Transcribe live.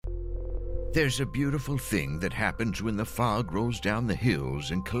There's a beautiful thing that happens when the fog rolls down the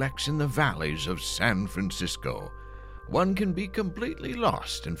hills and collects in the valleys of San Francisco. One can be completely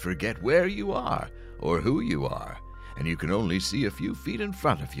lost and forget where you are or who you are, and you can only see a few feet in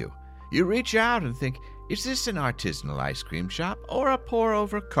front of you. You reach out and think, is this an artisanal ice cream shop or a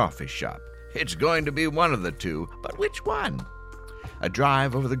pour-over coffee shop? It's going to be one of the two, but which one? A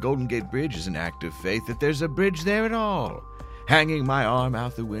drive over the Golden Gate Bridge is an act of faith that there's a bridge there at all. Hanging my arm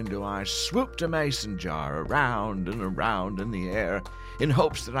out the window, I swooped a mason jar around and around in the air in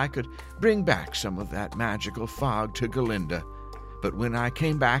hopes that I could bring back some of that magical fog to Galinda. But when I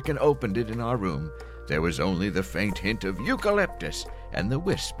came back and opened it in our room, there was only the faint hint of eucalyptus and the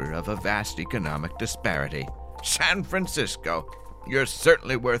whisper of a vast economic disparity. San Francisco, you're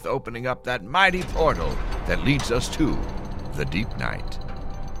certainly worth opening up that mighty portal that leads us to the deep night.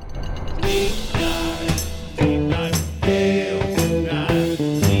 Deep night, deep night, deep night,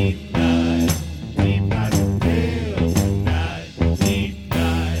 deep night, deep night, deep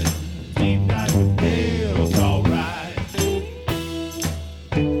night, deep night, feels alright.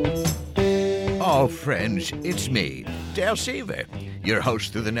 Oh, friends, it's me, Dale Seaver, your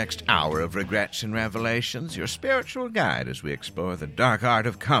host through the next hour of regrets and revelations, your spiritual guide as we explore the dark art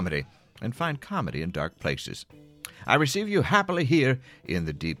of comedy and find comedy in dark places. I receive you happily here in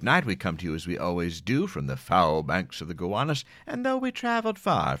the deep night. We come to you as we always do from the foul banks of the Gowanus, and though we traveled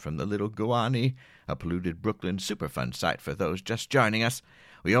far from the little Gowanee, a polluted Brooklyn Superfund site for those just joining us,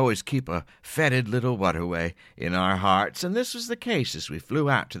 we always keep a fetid little waterway in our hearts, and this was the case as we flew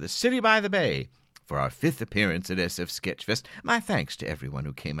out to the city by the bay for our 5th appearance at SF Sketchfest. My thanks to everyone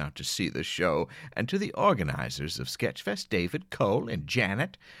who came out to see the show, and to the organizers of Sketchfest, David, Cole, and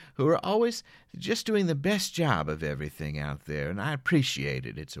Janet, who are always just doing the best job of everything out there, and I appreciate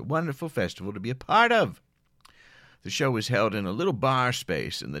it. It's a wonderful festival to be a part of. The show was held in a little bar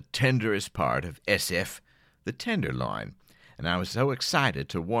space in the tenderest part of SF, the Tenderloin, and I was so excited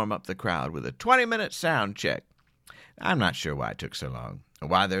to warm up the crowd with a 20-minute sound check. I'm not sure why it took so long, or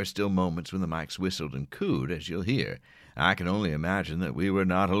why there are still moments when the mics whistled and cooed, as you'll hear. I can only imagine that we were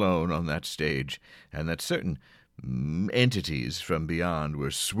not alone on that stage, and that certain entities from beyond were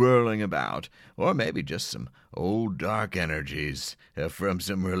swirling about, or maybe just some old dark energies from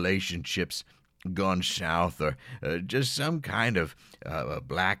some relationships gone south, or just some kind of a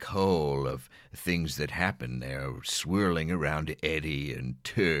black hole of things that happen there, swirling around Eddie and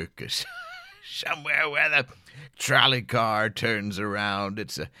Turk, somewhere where the trolley car turns around.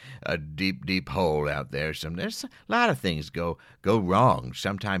 It's a deep, deep hole out there. There's a lot of things go wrong.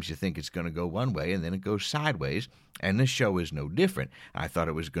 Sometimes you think it's going to go one way, and then it goes sideways, and this show is no different. I thought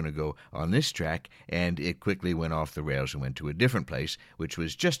it was going to go on this track, and it quickly went off the rails and went to a different place, which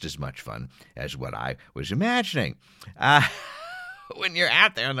was just as much fun as what I was imagining. When you're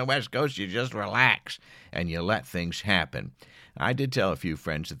out there on the West Coast, you just relax, and you let things happen. I did tell a few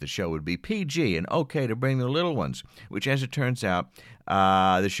friends that the show would be PG and okay to bring the little ones, which, as it turns out,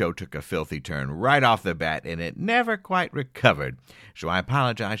 the show took a filthy turn right off the bat, and it never quite recovered. So I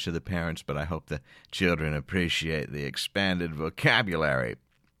apologize to the parents, but I hope the children appreciate the expanded vocabulary.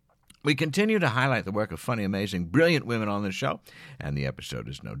 We continue to highlight the work of funny, amazing, brilliant women on the show, and the episode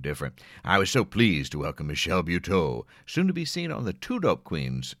is no different. I was so pleased to welcome Michelle Buteau, soon to be seen on the Two Dope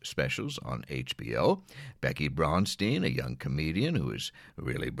Queens specials on HBO, Becky Braunstein, a young comedian who is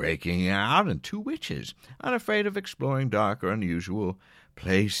really breaking out, and two witches, unafraid of exploring dark or unusual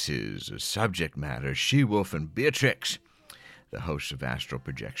places, subject matter, She-Wolf and Beatrix, the hosts of Astral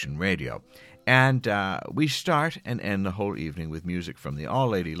Projection Radio. And we start and end the whole evening with music from the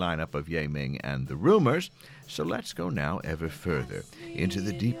all-lady lineup of Ye Ming and the Rumors. So let's go now ever further into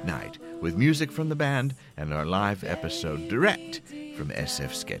the deep night with music from the band and our live episode direct from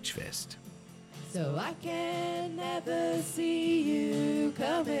SF Sketchfest. So I can never see you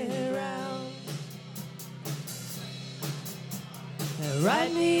coming around. And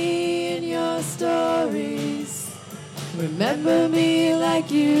write me in your stories. Remember me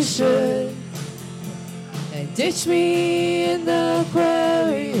like you should. And ditch me in the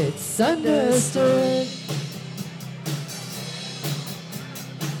quarry, it's understood.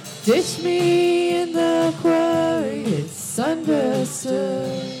 Ditch me in the quarry, it's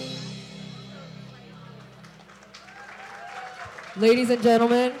understood. Ladies and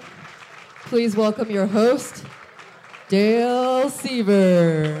gentlemen, please welcome your host, Dale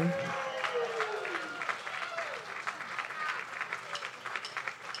Seaver.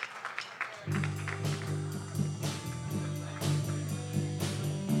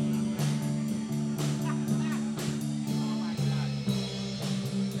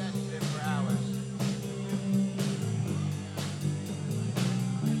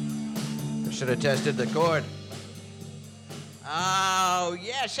 should have tested the cord. Oh,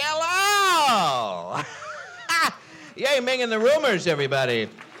 yes, hello! Yay, Ming and the Rumors, everybody,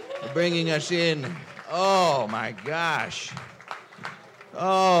 bringing us in. Oh, my gosh.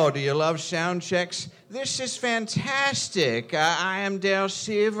 Oh, do you love sound checks? This is fantastic. I am Dale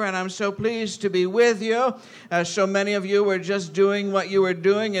Seaver, and I'm so pleased to be with you. So many of you were just doing what you were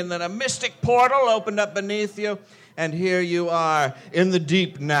doing, and then a mystic portal opened up beneath you, and here you are in the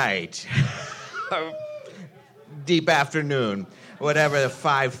deep night. Deep afternoon, whatever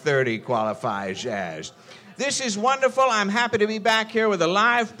 5:30 qualifies as. This is wonderful. I'm happy to be back here with a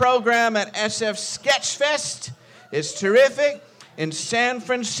live program at SF Sketchfest. It's terrific. In San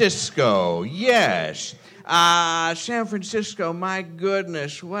Francisco, yes. San Francisco, my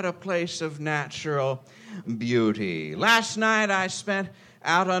goodness, what a place of natural beauty. Last night I spent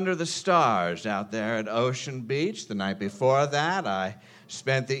out under the stars out there at Ocean Beach. The night before that, I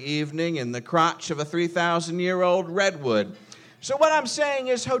spent the evening in the crotch of a 3,000-year-old redwood. So what I'm saying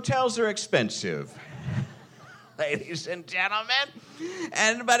is hotels are expensive, ladies and gentlemen.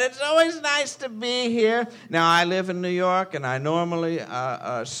 But it's always nice to be here. Now, I live in New York, and I normally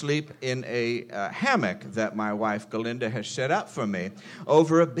sleep in a hammock that my wife, Galinda, has set up for me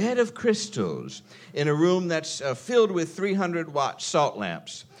over a bed of crystals in a room that's filled with 300-watt salt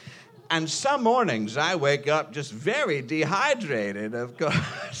lamps. And some mornings I wake up just very dehydrated, of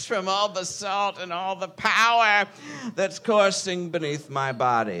course, from all the salt and all the power that's coursing beneath my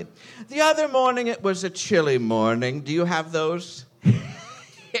body. The other morning it was a chilly morning. Do you have those?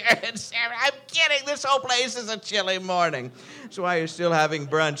 Here in San I'm kidding. This whole place is a chilly morning. That's why you're still having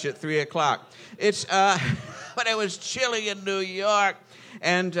brunch at 3 o'clock. But it was chilly in New York.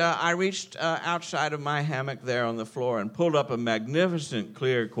 And I reached outside of my hammock there on the floor and pulled up a magnificent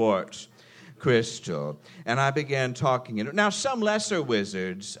clear quartz crystal. And I began talking. Now, some lesser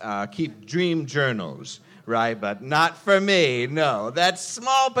wizards keep dream journals, right? But not for me, no. That's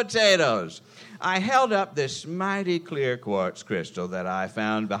small potatoes. I held up this mighty clear quartz crystal that I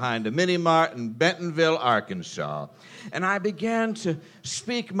found behind a mini-mart in Bentonville, Arkansas. And I began to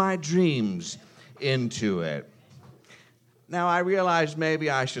speak my dreams into it. Now, I realized maybe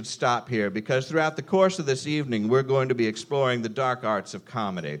I should stop here because throughout the course of this evening, we're going to be exploring the dark arts of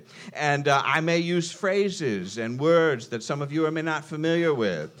comedy. And I may use phrases and words that some of you are may not familiar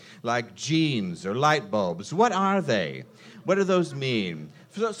with, like jeans or light bulbs. What are they? What do those mean?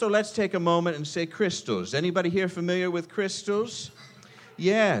 So let's take a moment and say crystals. Anybody here familiar with crystals?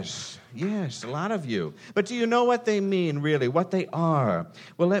 Yes, a lot of you. But do you know what they mean, really, what they are?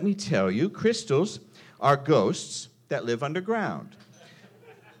 Well, let me tell you, crystals are ghosts that live underground.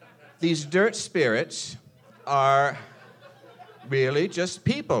 These dirt spirits are really just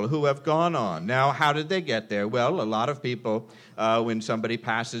people who have gone on. Now, how did they get there? Well, a lot of people, when somebody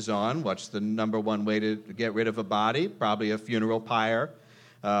passes on, what's the number one way to get rid of a body? Probably a funeral pyre.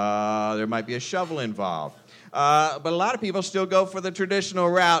 There might be a shovel involved. But a lot of people still go for the traditional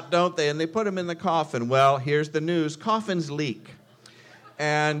route, don't they? And they put them in the coffin. Well, here's the news. Coffins leak.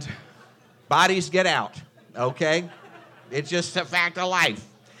 And bodies get out, okay? It's just a fact of life.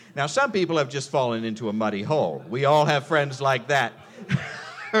 Now, some people have just fallen into a muddy hole. We all have friends like that,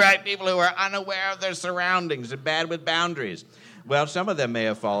 right? People who are unaware of their surroundings and bad with boundaries. Well, some of them may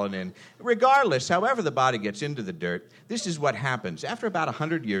have fallen in. Regardless, however the body gets into the dirt, this is what happens. After about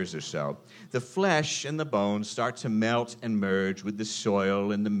 100 years or so, the flesh and the bones start to melt and merge with the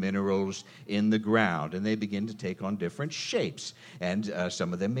soil and the minerals in the ground, and they begin to take on different shapes. And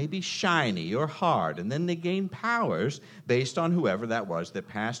some of them may be shiny or hard, and then they gain powers based on whoever that was that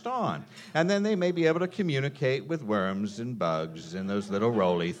passed on. And then they may be able to communicate with worms and bugs and those little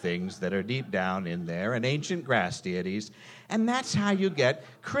roly things that are deep down in there, and ancient grass deities. And that's how you get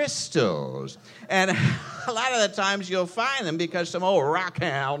crystals. And a lot of the times you'll find them because some old rock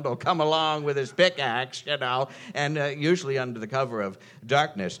hound will come along with his pickaxe, and usually under the cover of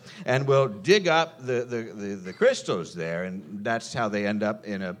darkness, and will dig up the crystals there, and that's how they end up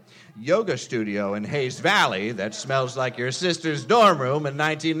in a yoga studio in Hayes Valley that smells like your sister's dorm room in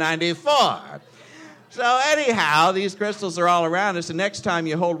 1994. So anyhow, these crystals are all around us, and next time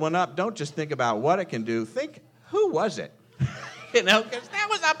you hold one up, don't just think about what it can do. Think, who was it? Because that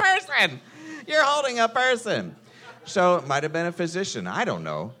was a person. You're holding a person. So it might have been a physician. I don't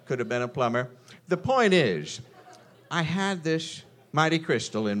know. Could have been a plumber. The point is, I had this mighty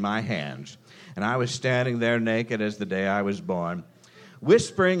crystal in my hands, and I was standing there naked as the day I was born,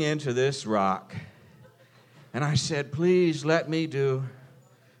 whispering into this rock, and I said, please let me do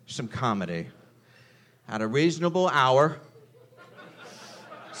some comedy at a reasonable hour,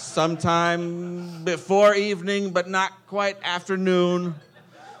 sometime before evening, but not quite afternoon,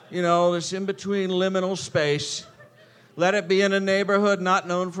 You know, this in-between liminal space. Let it be in a neighborhood not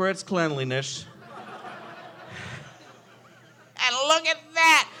known for its cleanliness. And look at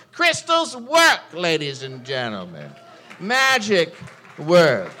that! Crystals work, ladies and gentlemen. Magic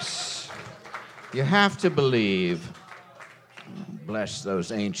works. You have to believe. Bless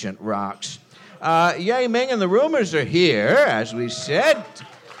those ancient rocks. Ye Ming and the Rumors are here, as we said,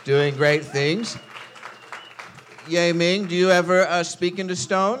 doing great things. Ye Ming, do you ever speak into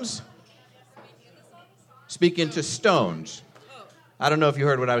stones? Speak into stones. I don't know if you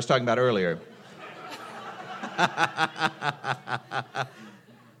heard what I was talking about earlier.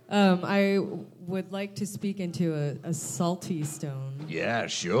 I would like to speak into a salty stone. Yeah,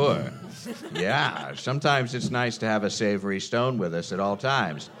 sure. Yeah, sometimes it's nice to have a savory stone with us at all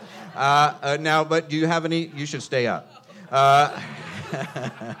times. Now, but do you have any? You should stay up.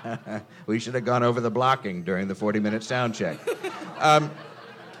 We should have gone over the blocking during the 40-minute sound check.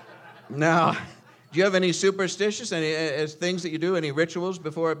 Now, do you have any superstitious, any things that you do, any rituals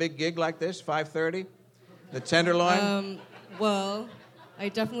before a big gig like this, 5:30? The Tenderloin? Well, I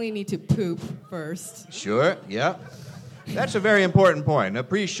definitely need to poop first. Sure, yeah. That's a very important point. A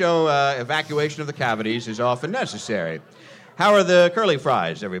pre-show evacuation of the cavities is often necessary. How are the curly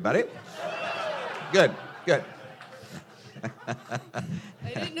fries, everybody? Good, good.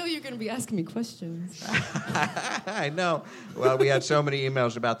 I didn't know you were going to be asking me questions. I know. Well, we had so many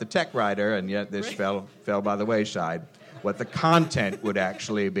emails about the tech writer, and yet this fell by the wayside, what the content would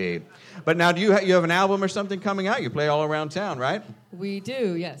actually be. But now, do you have an album or something coming out? You play all around town, right? We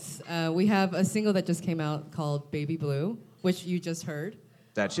do, yes. We have a single that just came out called Baby Blue, which you just heard.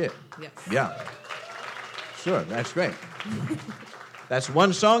 That's it? Yes. Yeah. Sure, that's great. That's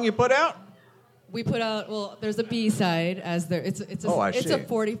one song you put out? We put out, well, there's a B-side, as there. It's a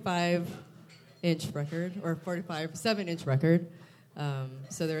 45-inch record, or 7-inch record.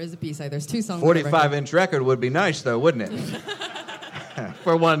 So there is a B-side. There's two songs. 45-inch record would be nice, though, wouldn't it?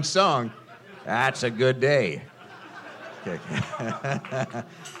 For one song. That's a good day. Okay.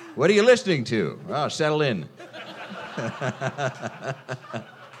 What are you listening to? Oh, settle in.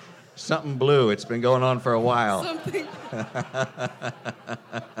 Something blue. It's been going on for a while. Something.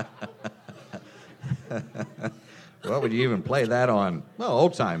 What would you even play that on? Well,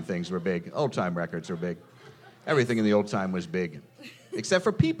 old-time things were big. Old-time records were big. Everything in the old time was big. Except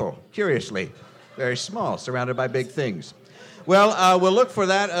for people, curiously. Very small, surrounded by big things. Well, we'll look for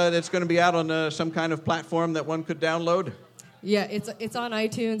that. It's going to be out on some kind of platform that one could download. Yeah, it's on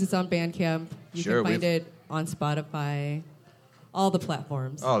iTunes. It's on Bandcamp. You can find it on Spotify. All the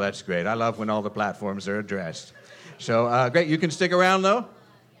platforms. Oh, that's great. I love when all the platforms are addressed. So, great. You can stick around, though?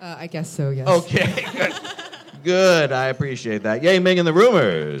 I guess so, yes. Okay, good. Good. I appreciate that. Ye Ming and the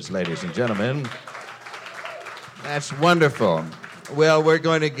Rumors, ladies and gentlemen. That's wonderful. Well, we're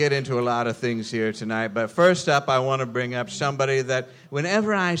going to get into a lot of things here tonight, but first up, I want to bring up somebody that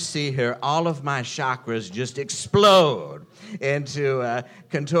whenever I see her, all of my chakras just explode into a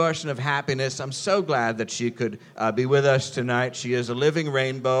contortion of happiness. I'm so glad that she could be with us tonight. She is a living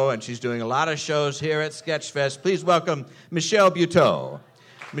rainbow, and she's doing a lot of shows here at Sketchfest. Please welcome Michelle Buteau.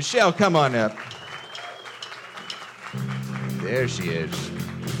 Michelle, come on up. There she is.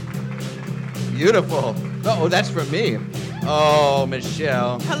 Beautiful. Oh, that's for me. Oh,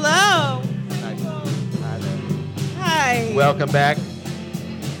 Michelle. Hello. Hi there. Hi. Welcome back.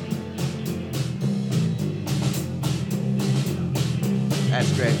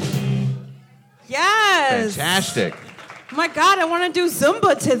 That's great. Yes. Fantastic. My God, I want to do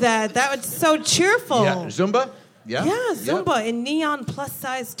Zumba to that. That was so cheerful. Yeah. Zumba? Yeah. Yeah, Zumba in neon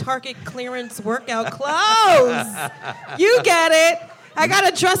plus-size Target clearance workout clothes. You get it. I got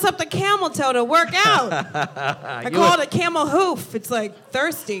to dress up the camel toe to work out. I call it a camel hoof. It's like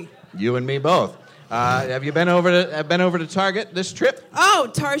thirsty. You and me both. Have you been over to Target this trip? Oh,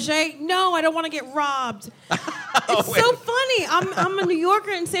 Target? No, I don't want to get robbed. It's so funny. I'm a New Yorker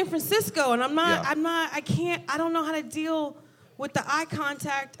in San Francisco, and I don't know how to deal with the eye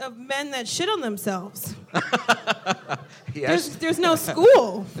contact of men that shit on themselves. Yes. There's no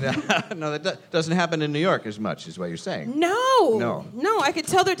school. No, that doesn't happen in New York as much, is what you're saying. No, I could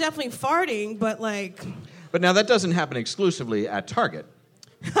tell they're definitely farting, but like... But now that doesn't happen exclusively at Target.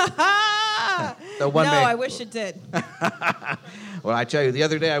 I wish it did. Well, I tell you, the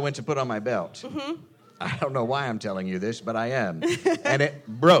other day I went to put on my belt. Mm-hmm. I don't know why I'm telling you this, but I am. And it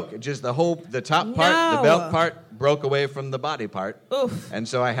broke. Just the top part, the belt part, broke away from the body part. Oof. And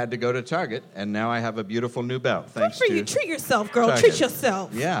so I had to go to Target, and now I have a beautiful new belt. Thanks Good for you. Treat yourself, girl. Target. Treat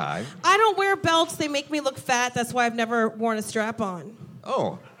yourself. Yeah. I don't wear belts. They make me look fat. That's why I've never worn a strap-on.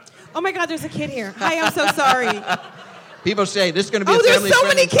 Oh. Oh, my God, there's a kid here. Hi, I'm so sorry. People say this is going to be a there's family so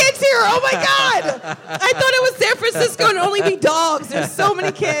friendly. many kids here. Oh my God. I thought it was San Francisco and only be dogs. There's so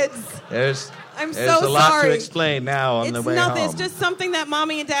many kids. There's so a lot sorry. to explain now on the way It's nothing. home. It's just something that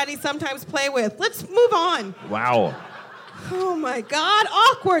mommy and daddy sometimes play with. Let's move on. Wow. Oh my God,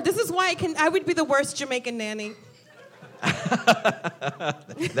 awkward. This is why I would be the worst Jamaican nanny. That's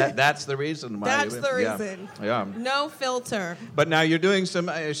the reason why. That's the reason. Yeah. No filter. But now you're doing some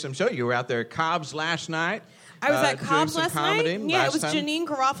show. You were out there at Cobb's last night. I was at doing Cobb's some last comedy night. Yeah, it was last time. Janine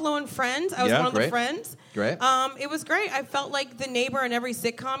Garofalo and friends. I was one of the friends. Great. It was great. I felt like the neighbor in every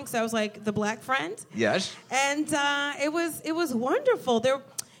sitcom because I was like the black friend. Yes. And it was wonderful.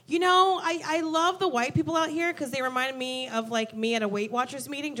 I love the white people out here because they reminded me of like me at a Weight Watchers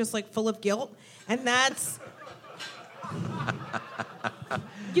meeting, just like full of guilt. And that's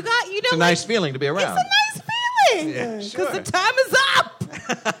It's a nice feeling to be around. It's a nice feeling because the time is up.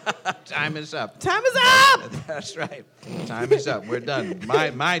 Time is up. Time is up. That's right. Time is up. We're done.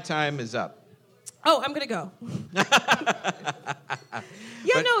 My time is up. Oh, I'm gonna go.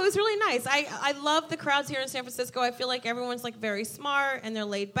 Yeah, no, it was really nice. I love the crowds here in San Francisco. I feel like everyone's like very smart and they're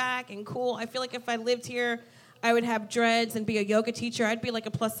laid back and cool. I feel like if I lived here, I would have dreads and be a yoga teacher. I'd be like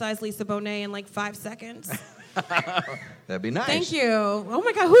a plus size Lisa Bonet in like 5 seconds. That'd be nice. Thank you. Oh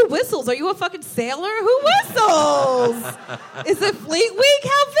my God, who whistles? Are you a fucking sailor? Who whistles? Is it Fleetweek?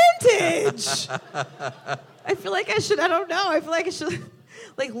 How vintage? I feel like I should. I don't know. I feel like I should.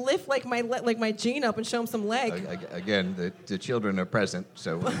 Like lift like my jean up and show him some leg. Again, the children are present,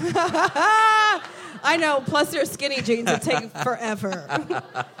 so. I know. Plus, they're skinny jeans that take forever.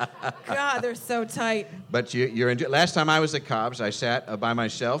 God, they're so tight. But you're last time I was at Cobb's, I sat by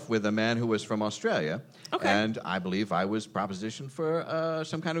myself with a man who was from Australia, okay. And I believe I was propositioned for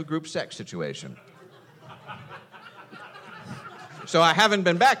some kind of group sex situation. So I haven't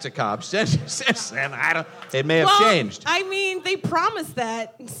been back to Cobb's since then. It may have changed. I mean, they promised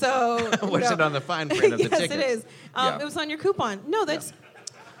that, so... Was it on the fine print of the ticket? Yes, it is. It was on your coupon. No, that's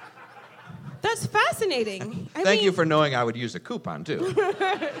fascinating. Thank you for knowing I would use a coupon, too.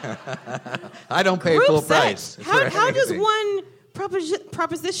 I don't pay group full sex. price. How does one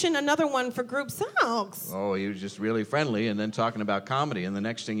proposition another one for group sex? Oh, he was just really friendly and then talking about comedy, and the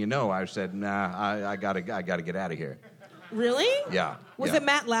next thing you know, I said, nah, I gotta get out of here. Really? Yeah. Was it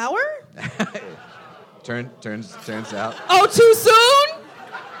Matt Lauer? Turns out. Oh, too soon?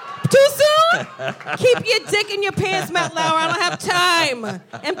 Too soon? Keep your dick in your pants, Matt Lauer. I don't have time.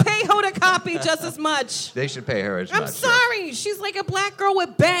 And pay Hoda Copy just as much. They should pay her as much. I'm sorry. She's like a black girl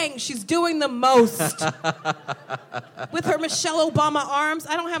with bangs. She's doing the most. With her Michelle Obama arms,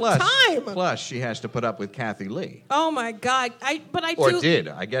 I don't have time. Plus, she has to put up with Kathy Lee. Oh, my God. Did.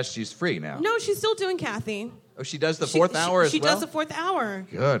 I guess she's free now. No, she's still doing Kathy. Oh, she does the fourth hour as well? She does the fourth hour.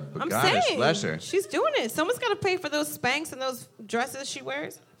 Good. I'm God saying. Bless her. She's doing it. Someone's got to pay for those Spanx and those dresses she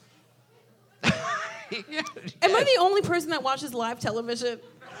wears. Am I the only person that watches live television?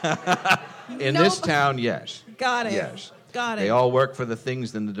 In this town, yes. Got it. Yes. Got it. They all work for the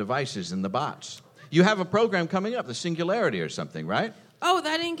things and the devices and the bots. You have a program coming up, The Singularity or something, right? Oh,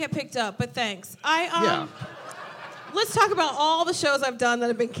 that didn't get picked up, but thanks. Yeah. Let's talk about all the shows I've done that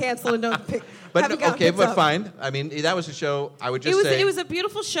have been canceled and don't pick. But fine. I mean, that was a show. I would just say it was a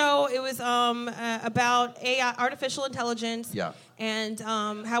beautiful show. It was about AI, artificial intelligence, Yeah. and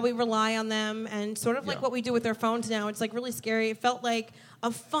how we rely on them, and sort of like what we do with our phones now. It's like really scary. It felt like a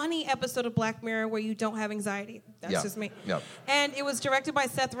funny episode of Black Mirror where you don't have anxiety. That's just me. Yeah. And it was directed by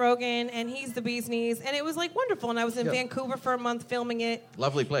Seth Rogen, and he's the bee's knees, and it was like wonderful. And I was in Vancouver for a month filming it.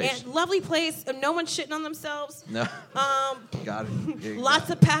 Lovely place. And lovely place. No one's shitting on themselves. No. Got it.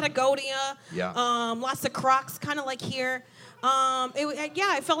 Lots of Patagonia. Yeah. Lots of Crocs, kind of like here.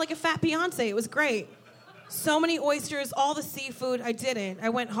 I felt like a fat Beyonce. It was great. So many oysters, all the seafood. I didn't. I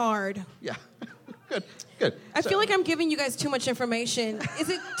went hard. Yeah. Good. I feel like I'm giving you guys too much information. Is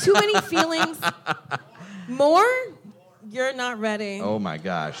it too many feelings? More? You're not ready. Oh, my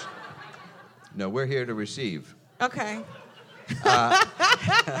gosh. No, we're here to receive. Okay.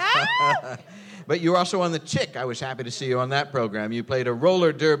 But you're also on The Chick. I was happy to see you on that program. You played a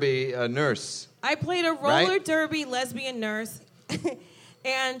roller derby nurse. I played a roller derby lesbian nurse.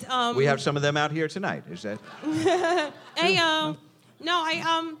 And we have some of them out here tonight. Is that?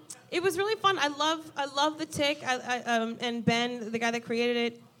 It was really fun. I love The Tick. And Ben, the guy that created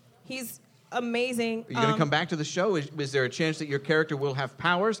it, he's amazing. Are you going to come back to the show? Is there a chance that your character will have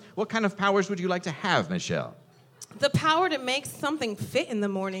powers? What kind of powers would you like to have, Michelle? The power to make something fit in the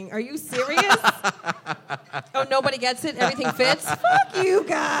morning. Are you serious? Oh, nobody gets it? Everything fits? Fuck you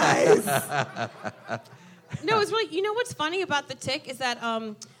guys. No, it's really, you know what's funny about The Tick is that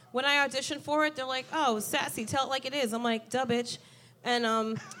when I auditioned for it, they're like, "Oh, sassy, tell it like it is." I'm like, "Duh, bitch." And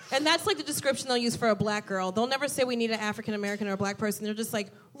that's like the description they'll use for a black girl. They'll never say we need an African American or a black person. They're just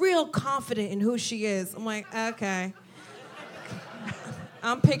like real confident in who she is. I'm like, okay.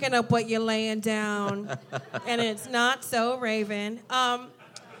 I'm picking up what you're laying down, and it's not so Raven.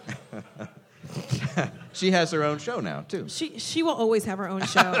 She has her own show now too. She will always have her own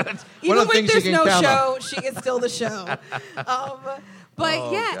show. Even when things there's you can no count show, on. she is still the show.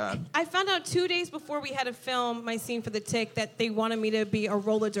 But God. I found out 2 days before we had to film my scene for the Tick that they wanted me to be a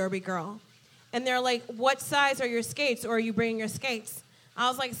roller derby girl. And they're like, "What size are your skates, or are you bringing your skates?" I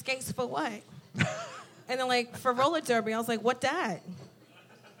was like, "Skates for what?" And they're like, "For roller derby." I was like, "What that?"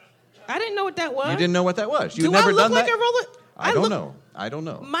 I didn't know what that was. You didn't know what that was. Do You've never I look done like that? a roller? I don't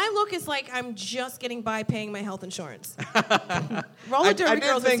know. My look is like I'm just getting by paying my health insurance. Roller derby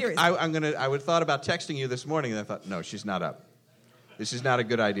girls are serious. I would thought about texting you this morning, and I thought, no, she's not up. This is not a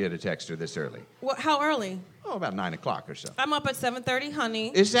good idea to text her this early. How early? Oh, about 9 o'clock or so. I'm up at 7:30,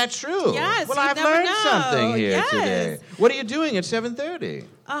 honey. Is that true? Yes. Well, you I've never learned know. something here Yes. today. What are you doing at 7:30?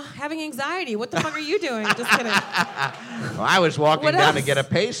 Having anxiety. What the fuck are you doing? Just kidding. Well, I was walking What down to else? get a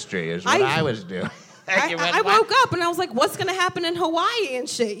pastry is what I was doing. I woke up and I was like, what's going to happen in Hawaii and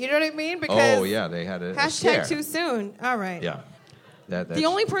shit? You know what I mean? Because they had a hashtag scare. too soon. All right. Yeah. The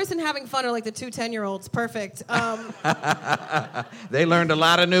only person having fun are like the 2 10-year-olds. Perfect. They learned a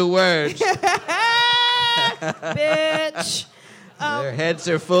lot of new words. Bitch. Their heads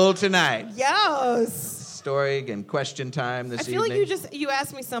are full tonight. Yes. Story and question time this evening. I feel like you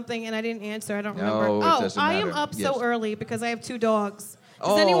asked me something and I didn't answer. I don't remember. No, it doesn't I am matter. up Yes. so early because I have 2 dogs.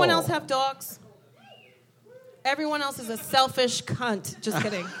 Does anyone else have dogs? Everyone else is a selfish cunt. Just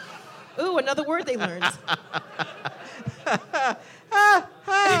kidding. Ooh, another word they learned.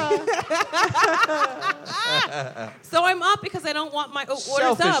 So I'm up because I don't want my orders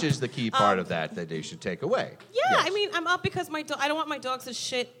Selfish up. is the key part of that they should take away. Yeah, Yes. I mean, I'm up because I don't want my dogs to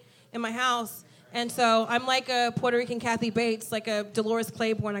shit in my house. And so I'm like a Puerto Rican Kathy Bates, like a Dolores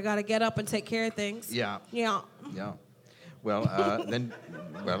Claiborne. I got to get up and take care of things. Yeah. Yeah. Yeah. Well, then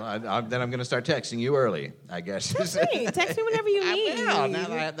I'm going to start texting you early, I guess. Text me whenever you need. I will, now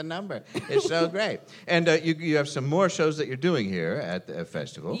that I have the number. It's so great. And you have some more shows that you're doing here at the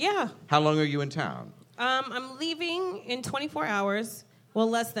festival. Yeah. How long are you in town? I'm leaving in 24 hours. Well,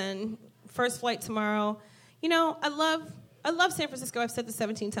 less than. First flight tomorrow. You know, I love San Francisco. I've said this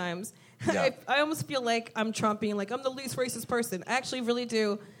 17 times. Yeah. I almost feel like I'm Trump being like, I'm the least racist person. I actually really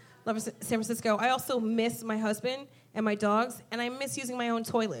do love San Francisco. I also miss my husband and my dogs, and I miss using my own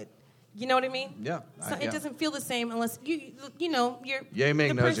toilet. You know what I mean? Yeah. So it doesn't feel the same unless you know, you're... Yay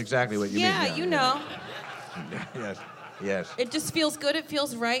Ming knows exactly what you mean. Yeah, you know. Yes. It just feels good. It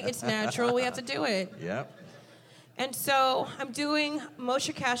feels right. It's natural. We have to do it. Yep. And so I'm doing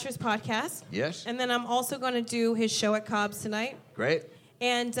Moshe Kasher's podcast. Yes. And then I'm also going to do his show at Cobb's tonight. Great.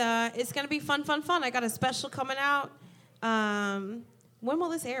 And it's going to be fun. I got a special coming out. When will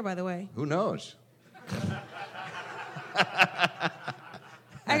this air, by the way? Who knows?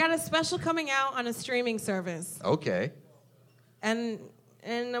 I got a special coming out on a streaming service. Okay. And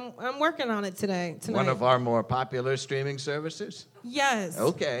I'm working on it tonight. One of our more popular streaming services? Yes.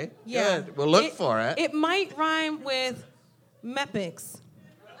 Okay. Yeah. Good. We'll look for it. It might rhyme with Mepix.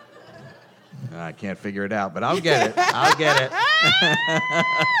 I can't figure it out, but I'll get it.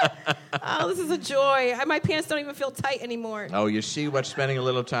 Oh, this is a joy. My pants don't even feel tight anymore. Oh, you see what spending a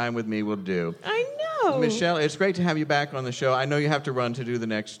little time with me will do. I know. Michelle, it's great to have you back on the show. I know you have to run to do the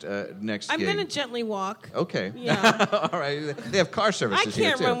next gig. I'm going to gently walk. Okay. Yeah. All right. They have car services here, I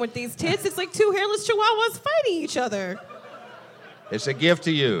can't too. run with these tits. It's like 2 hairless chihuahuas fighting each other. It's a gift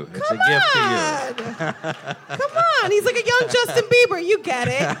to you. It's Come a gift to on. Come on. He's like a young Justin Bieber. You get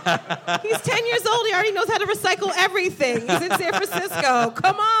it. He's 10 years old. He already knows how to recycle everything. He's in San Francisco.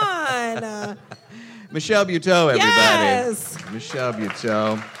 Come on. you. Michelle Buteau, everybody. Yes. Michelle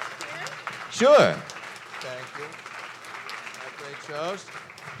Buteau. Sure. Thank you. Great shows.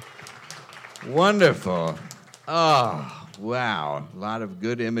 Wonderful. Oh, wow. A lot of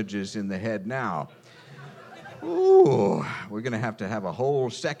good images in the head now. Ooh, we're going to have a whole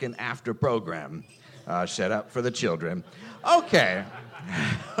second after program set up for the children. Okay.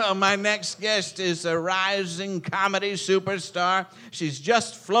 Well, my next guest is a rising comedy superstar. She's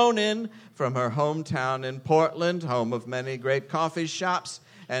just flown in from her hometown in Portland, home of many great coffee shops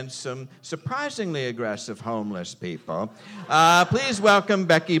and some surprisingly aggressive homeless people. Please welcome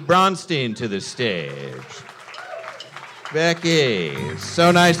Becky Braunstein to the stage. Becky,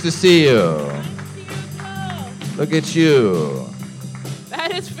 so nice to see you. Look at you.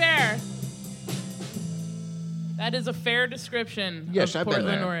 That is fair. That is a fair description Yes, of I've been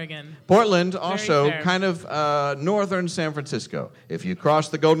Portland, there. Oregon. Portland, also fair. kind of northern San Francisco. If you cross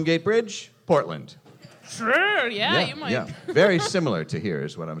the Golden Gate Bridge, Portland. Sure, yeah, you might. Yeah, very similar to here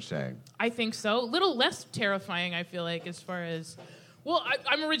is what I'm saying. I think so. A little less terrifying, I feel like, as far as... Well,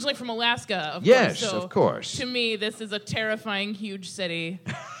 I'm originally from Alaska, of Yes, course. So of course. To me, this is a terrifying, huge city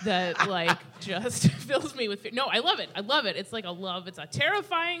that, like, just fills me with fear. No, I love it. I love it. It's like a love. It's a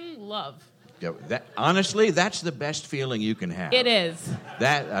terrifying love. Yeah, honestly, that's the best feeling you can have. It is.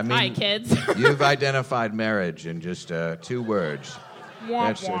 Hi, kids. You've identified marriage in just 2 words.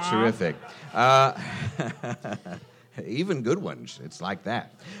 That's terrific. Even good ones. It's like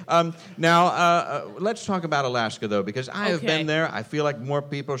that. Now, let's talk about Alaska, though, because I have been there. I feel like more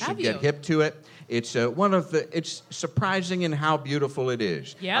people should get hip to it. It's it's surprising in how beautiful it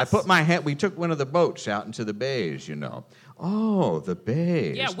is. Yes. I put my hand. We took one of the boats out into the bays, you know. Oh, the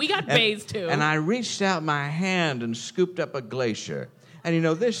bays. Yeah, we got bays too. And I reached out my hand and scooped up a glacier. And, you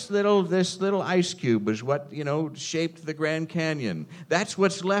know, this little ice cube was what, you know, shaped the Grand Canyon. That's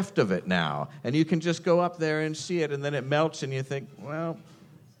what's left of it now. And you can just go up there and see it, and then it melts, and you think, well,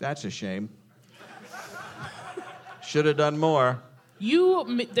 that's a shame. Should have done more.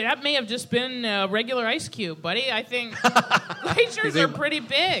 That may have just been a regular ice cube, buddy. I think glaciers are pretty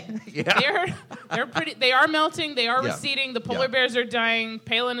big. Yeah. They're pretty. They are melting. They are receding. The polar bears are dying.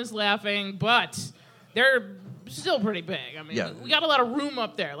 Palin is laughing, but they're still pretty big. I mean, we got a lot of room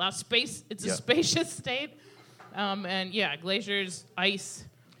up there, a lot of space. It's a spacious state. And glaciers, ice.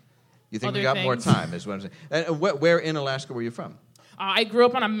 You think we got more time, is what I'm saying. And where in Alaska were you from? I grew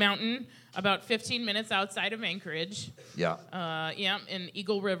up on a mountain about 15 minutes outside of Anchorage. Yeah. In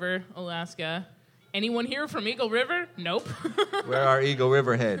Eagle River, Alaska. Anyone here from Eagle River? Nope. Where are Eagle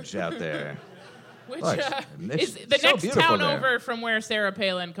River heads out there? Which it's is the so next beautiful town there. over from where Sarah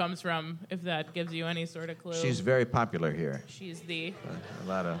Palin comes from, if that gives you any sort of clue. She's very popular here. She's the A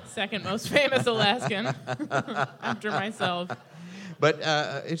lot of. second most famous Alaskan after myself. But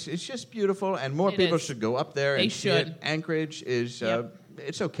it's just beautiful, and more people should go up there and see it. Anchorage is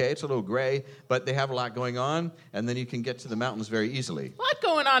it's okay. It's a little gray, but they have a lot going on, and then you can get to the mountains very easily. A lot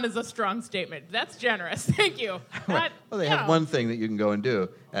going on is a strong statement. That's generous. Thank you. Well, they have one thing that you can go and do,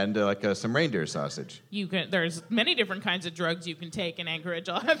 and some reindeer sausage. There's many different kinds of drugs you can take in Anchorage.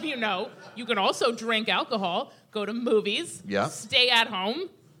 I'll have you know. You can also drink alcohol, go to movies, stay at home.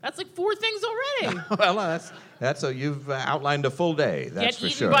 That's like 4 things already. Well, that's you've outlined a full day. That's for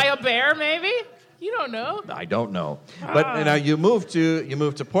sure. Get eaten by a bear, maybe? You don't know. I don't know. But now you moved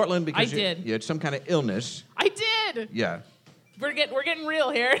to Portland because you had some kind of illness. I did. Yeah. We're getting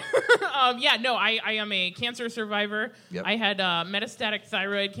real here. I am a cancer survivor. Yep. I had metastatic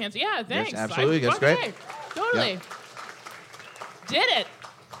thyroid cancer. Yeah, thanks. Yes, absolutely. That's great. Totally. Yep. Did it.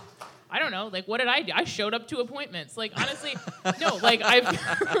 I don't know. Like, what did I do? I showed up to appointments. Like, honestly, no. Like, I've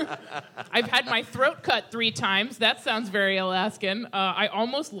had my throat cut 3 times. That sounds very Alaskan. I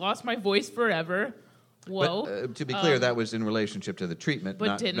almost lost my voice forever. Whoa. But, to be clear, that was in relationship to the treatment,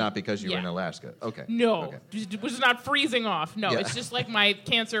 not because you were in Alaska. Okay. No, okay. It was not freezing off. No, it's just like my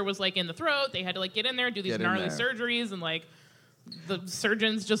cancer was like in the throat. They had to like get in there and do these gnarly surgeries, and like the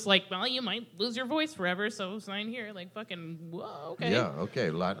surgeons just like, well, you might lose your voice forever, so sign here. Like fucking, whoa, okay. Yeah, okay,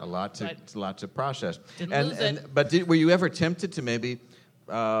 a lot to process. Didn't lose it. But were you ever tempted to maybe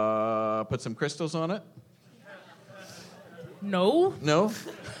put some crystals on it? No. No.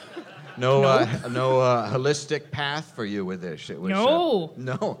 No holistic path for you with this. It was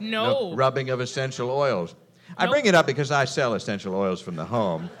no rubbing of essential oils. I bring it up because I sell essential oils from the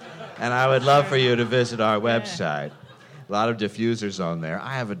home, and I would love for you to visit our website. A lot of diffusers on there.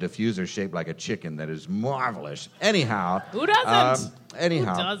 I have a diffuser shaped like a chicken that is marvelous. Anyhow. Who doesn't? Who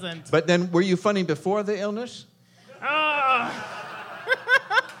doesn't? But then, were you funny before the illness? I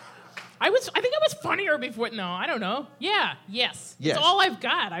think I was funnier before. No, I don't know. Yeah, yes. It's all I've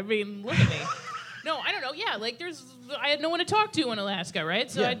got. I mean, look at me. No, I don't know. Yeah, like I had no one to talk to in Alaska, right?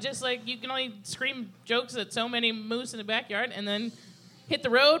 So I just you can only scream jokes at so many moose in the backyard, and then hit the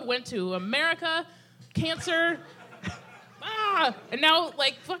road, went to America, cancer. And now,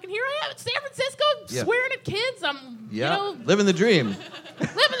 fucking here I am in San Francisco, swearing at kids. I'm, living the dream.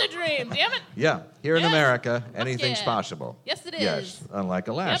 Living the dream, damn it. Yeah, here in America, anything's possible. Yes, it is. Yes, unlike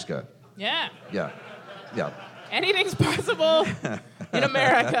Alaska. Yep. Yeah. Anything's possible in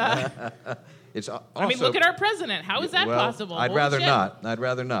America. It's also, I mean, look at our president. How is that possible? I'd rather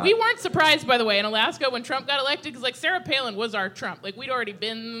not. We weren't surprised, by the way, in Alaska when Trump got elected, because, Sarah Palin was our Trump. We'd already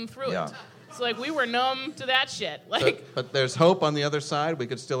been through it. So, we were numb to that shit. But there's hope on the other side. We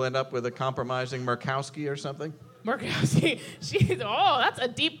could still end up with a compromising Murkowski or something. Murkowski, that's a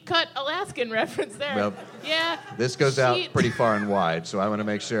deep-cut Alaskan reference there. Well, yeah. This goes out pretty far and wide, so I want to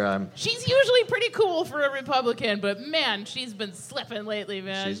make sure She's usually pretty cool for a Republican, but, man, she's been slipping lately,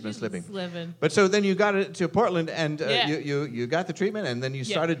 man. She's been slipping. Slipping. But so then you got it to Portland, and you got the treatment, and then you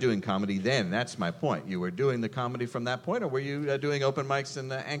started doing comedy then. That's my point. You were doing the comedy from that point, or were you doing open mics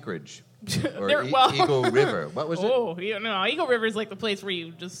in Anchorage? Or Eagle River. What was it? Oh, no, Eagle River is like the place where you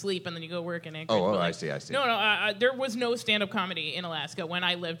just sleep and then you go work in Anchorage. Oh, I see. No, there was no stand-up comedy in Alaska when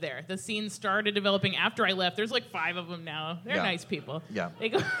I lived there. The scene started developing after I left. There's like 5 of them now. They're nice people. Yeah. They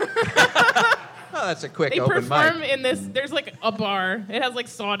go that's a quick They open perform mic. in this. There's like a bar. It has like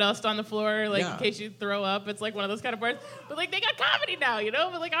sawdust on the floor, like in case you throw up. It's like one of those kind of bars. But like they got comedy now,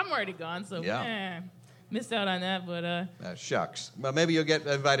 But like I'm already gone, so missed out on that. But shucks. Well, maybe you'll get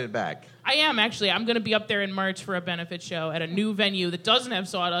invited back. I am actually. I'm going to be up there in March for a benefit show at a new venue that doesn't have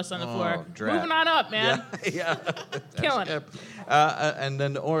sawdust on the floor. Drat. Moving on up, man. Yeah. Killing it. And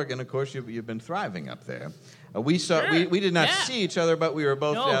then Oregon, of course, you've been thriving up there. We did not see each other, but we were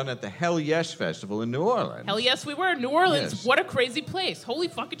both down at the Hell Yes Festival in New Orleans. Hell yes, we were. New Orleans, what a crazy place. Holy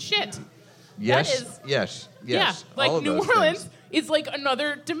fucking shit. Yes. Yeah, like New Orleans is like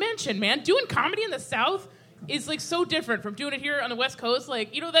another dimension, man. Doing comedy in the South is like so different from doing it here on the West Coast.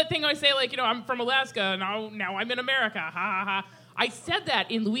 Like, that thing I say, like, I'm from Alaska, now I'm in America, ha ha ha. I said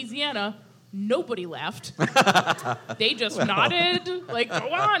that in Louisiana. Nobody laughed. They just nodded, like,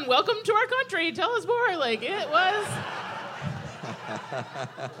 go on, welcome to our country, tell us more. Like, it was...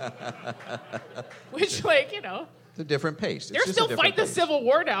 Which, like, It's a different pace. They're still fighting the Civil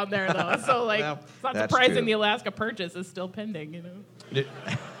War down there, though. So, like, it's not surprising the Alaska Purchase is still pending, Did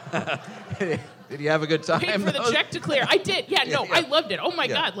you have a good time? Waiting for the check to clear. I did. I loved it. Oh, my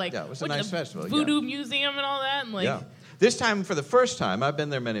God. Like, it was a nice festival. Voodoo Museum and all that. And, like... This time, for the first time, I've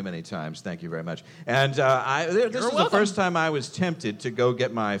been there many, many times. Thank you very much. And this was the first time I was tempted to go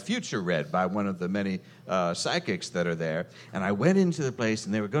get my future read by one of the many psychics that are there. And I went into the place,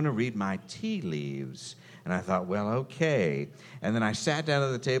 and they were going to read my tea leaves. And I thought, well, okay. And then I sat down at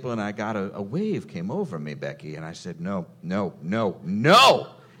the table, and I got a wave came over me, Becky. And I said, no.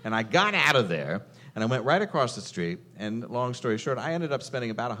 And I got out of there. And I went right across the street, and long story short, I ended up spending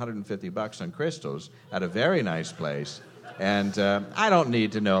about $150 on crystals at a very nice place. And I don't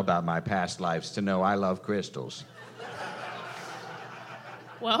need to know about my past lives to know I love crystals.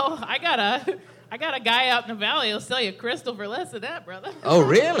 Well, I got a guy out in the valley who'll sell you a crystal for less than that, brother. Oh,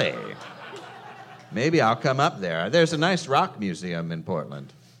 really? Maybe I'll come up there. There's a nice rock museum in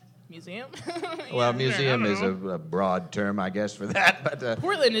Portland. Museum? Well, museum is a broad term, I guess, for that. But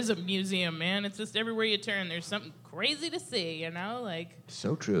Portland is a museum, man. It's just everywhere you turn, there's something crazy to see, Like,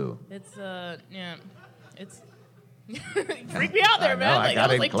 so true. It's it's you freaked me out there, man. I got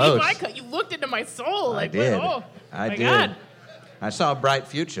was in like close. You looked into my soul. I did. I did. God. I saw a bright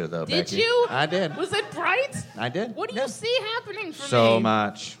future, though, Did Becky. you? I did. Was it bright? I did. What do you see happening for me? So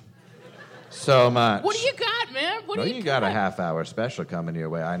much. What do you got, man? What do you got? A half-hour special coming your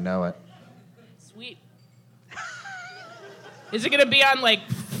way. I know it. Sweet. Is it going to be on, like,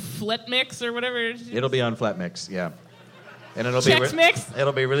 Flat Mix or whatever? It'll be on Flat Mix, yeah. And Mix?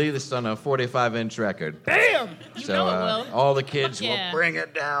 It'll be released on a 45-inch record. Bam! You know it will. All the kids will bring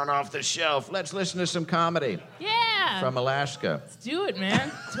it down off the shelf. Let's listen to some comedy. Yeah. From Alaska. Let's do it,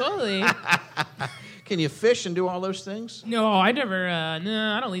 man. Totally. Can you fish and do all those things? No, I never. I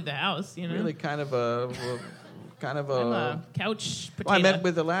don't leave the house. Really, kind of a. I'm a couch potato. Well, I meant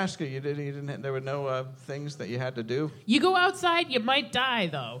with Alaska, you didn't. There were no things that you had to do. You go outside, you might die,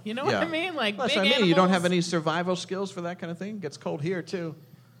 though. You know what I mean? Like that's big what I mean. animals. You don't have any survival skills for that kind of thing. It gets cold here too.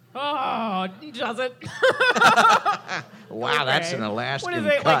 Oh, does it? Wow, okay. That's an Alaskan what is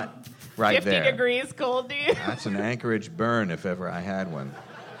it, cut like right 50 there. 50 degrees cold to you? That's an Anchorage burn if ever I had one.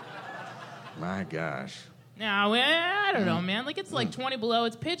 My gosh. No, I don't know, man. Like, it's like 20 below.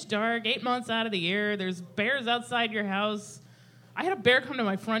 It's pitch dark, 8 months out of the year. There's bears outside your house. I had a bear come to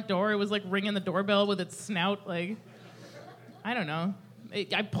my front door. It was, like, ringing the doorbell with its snout. Like, I don't know.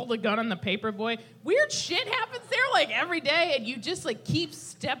 I pulled a gun on the paper boy. Weird shit happens there, like, every day, and you just, like, keep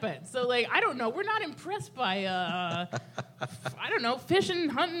stepping. So, like, I don't know. We're not impressed by, I don't know, fishing,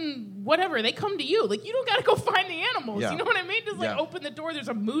 hunting, whatever. They come to you. Like, you don't got to go find the animals. Yeah. You know what I mean? Just, like, open the door. There's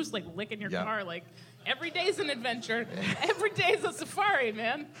a moose, like, licking your car. Like, every day's an adventure. Every day's a safari,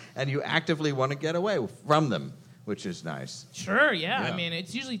 man. And you actively want to get away from them, which is nice. Sure, yeah. I mean,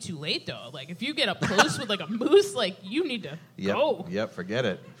 it's usually too late, though. Like, if you get up close with, like, a moose, like, you need to go. Yep, forget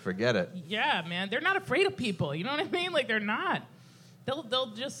it. Yeah, man. They're not afraid of people. You know what I mean? Like, they're not.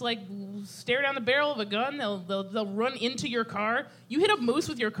 They'll just like stare down the barrel of a gun. They'll run into your car. You hit a moose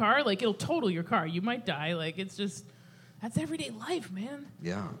with your car, like it'll total your car. You might die. Like it's just that's everyday life, man.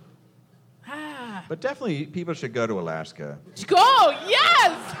 Yeah. Ah. But definitely, people should go to Alaska. Go,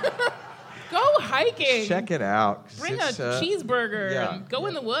 yes. Go hiking. Check it out. Bring a cheeseburger and go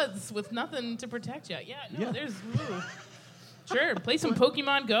in the woods with nothing to protect you. Yeah, no, there's. Ooh. Sure, play some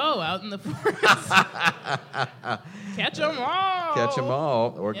Pokemon Go out in the forest. Catch them all. Catch them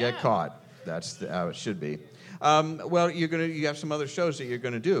all, or get caught. That's how it should be. Well, you have some other shows that you're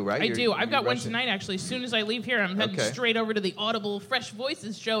gonna do, right? I do. I've got one tonight, actually. As soon as I leave here, I'm heading straight over to the Audible Fresh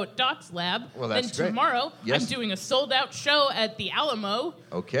Voices show at Doc's Lab. Well, that's then tomorrow, great. I'm doing a sold-out show at the Alamo.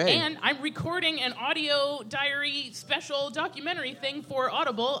 Okay. And I'm recording an audio diary special documentary thing for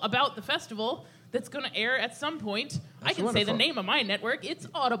Audible about the festival that's going to air at some point. That's I can say the name of my network. It's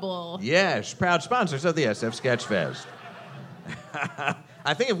Audible. Yes, proud sponsors of the SF Sketchfest.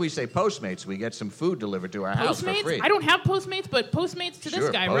 I think if we say Postmates, we get some food delivered to our house for free. I don't have Postmates, but Postmates to this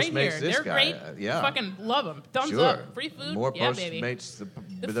guy right here. They're great. Fucking love them. Thumbs up. Free food. More Postmates, baby.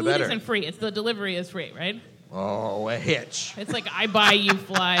 The food better. Isn't free. It's the delivery is free, right? Oh, a hitch. It's like I buy, you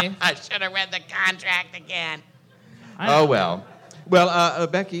fly. I should have read the contract again. Oh, well. Well,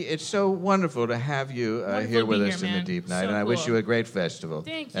 Becky, it's so wonderful to have you here with us in the Deep Night, and I wish you a great festival.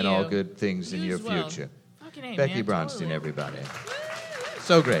 Thank and you. all good things in your future. Fucking Becky Braunstein, everybody.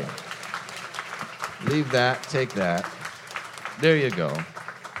 So great. Leave that, take that. There you go.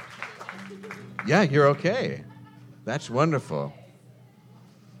 Yeah, you're okay. That's wonderful.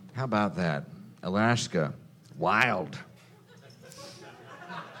 How about that? Alaska. Wild.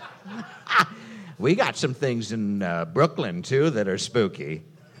 We got some things in Brooklyn, too, that are spooky.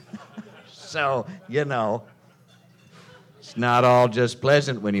 So, it's not all just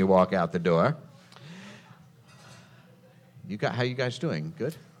pleasant when you walk out the door. How you guys doing?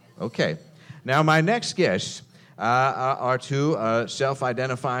 Good? Okay. Now, my next guests are two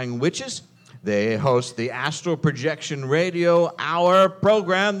self-identifying witches. They host the Astral Projection Radio Hour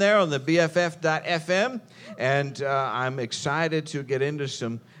program there on the BFF.FM. And I'm excited to get into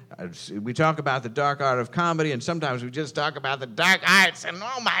some... we talk about the dark art of comedy, and sometimes we just talk about the dark arts. And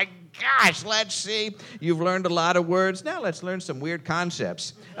oh my gosh, let's see. You've learned a lot of words. Now let's learn some weird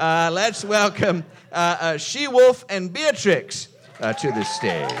concepts. Let's welcome She-Wolf and Beatrix to the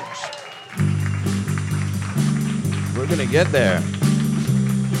stage. We're going to get there.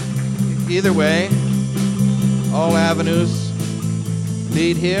 Either way, all avenues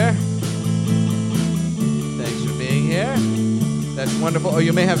lead here. Thanks for being here. That's wonderful. Oh,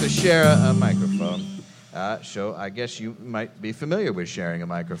 you may have to share a microphone. So I guess you might be familiar with sharing a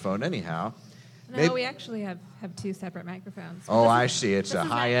microphone anyhow. No, we actually have two separate microphones. Oh, I see. It's a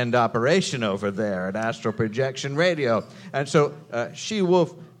high-end operation over there at Astral Projection Radio. And so,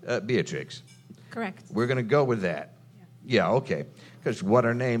 She-Wolf, Beatrix. Correct. We're going to go with that. Yeah, okay. Because what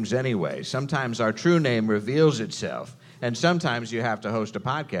are names anyway? Sometimes our true name reveals itself. And sometimes you have to host a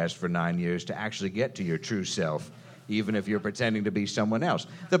podcast for 9 years to actually get to your true self, even if you're pretending to be someone else.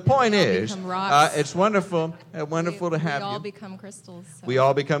 The point is, it's wonderful to have you. We all become crystals. So. We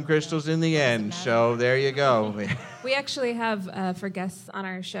all become crystals in the end, so there you go. We actually have, for guests on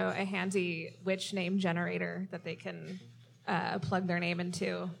our show, a handy witch name generator that they can plug their name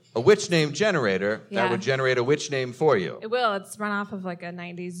into. A witch name generator that would generate a witch name for you. It will. It's run off of like a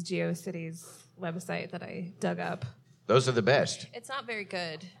 90s GeoCities website that I dug up. Those are the best. It's not very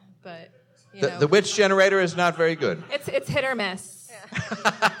good, but... The witch generator is not very good. It's hit or miss.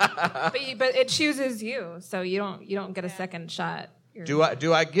 Yeah. but it chooses you, so you don't get a second shot. Do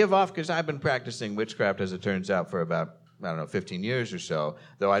I give off, because I've been practicing witchcraft, as it turns out, for about 15 years or so,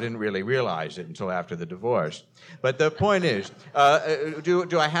 though I didn't really realize it until after the divorce. But the point is,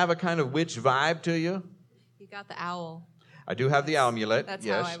 do I have a kind of witch vibe to you? You got the owl. I do have the amulet. That's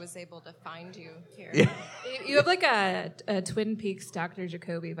yes. how I was able to find you here. Yeah. You have like a Twin Peaks Dr.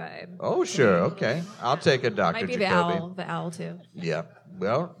 Jacoby vibe. Oh, sure. Okay. I'll take a Dr. Might be Jacoby. The owl too. Yeah.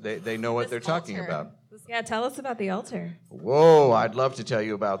 Well, they know what they're talking about. Yeah, tell us about the altar. Whoa, I'd love to tell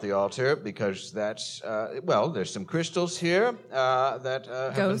you about the altar, because that's, there's some crystals here that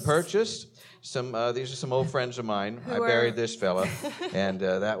have been purchased. These are some old friends of mine. I buried this fella, and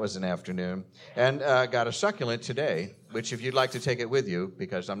that was an afternoon. And got a succulent today, which if you'd like to take it with you,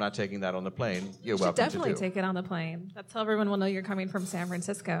 because I'm not taking that on the plane, you're welcome to do. Definitely take it on the plane. That's how everyone will know you're coming from San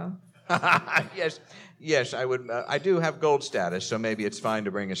Francisco. Yes, I would. I do have gold status, so maybe it's fine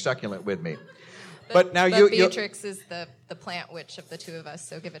to bring a succulent with me. But Beatrix is the plant witch of the two of us,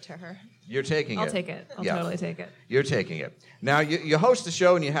 so give it to her. You're taking it. I'll take it. I'll totally take it. You're taking it. Now, you host the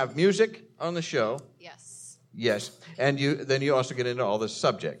show and you have music on the show. Yes. Yes, and then you also get into all the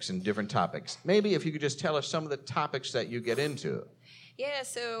subjects and different topics. Maybe if you could just tell us some of the topics that you get into. Yeah,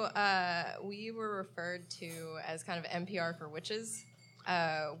 so we were referred to as kind of NPR for witches.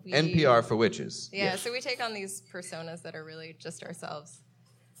 NPR for witches. Yeah, yes. So we take on these personas that are really just ourselves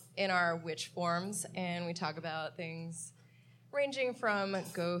in our witch forms, and we talk about things ranging from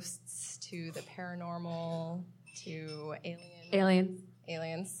ghosts to the paranormal to aliens.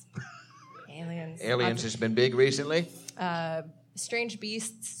 Aliens has been big recently. Strange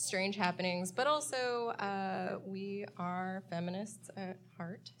beasts, strange happenings, but also we are feminists at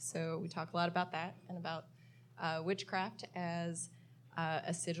heart, so we talk a lot about that and about witchcraft as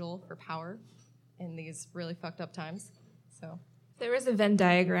a sigil for power in these really fucked up times. So there was a Venn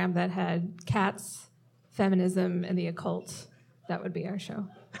diagram that had cats, feminism, and the occult. That would be our show.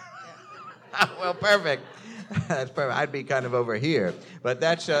 Well, perfect. That's perfect. I'd be kind of over here, but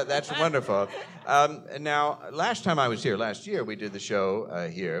that's wonderful. Now, last time I was here, last year, we did the show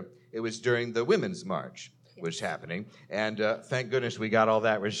here. It was during the Women's March was happening, and thank goodness we got all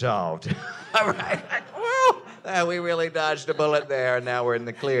that resolved. All right. Woo! We really dodged a bullet there, and now we're in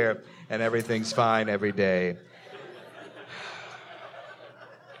the clear, and everything's fine every day.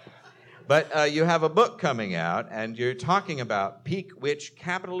 But you have a book coming out, and you're talking about peak witch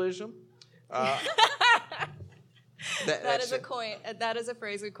capitalism. That is a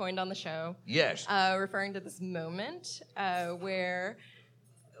phrase we coined on the show. Yes. Referring to this moment where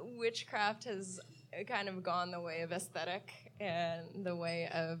witchcraft has kind of gone the way of aesthetic and the way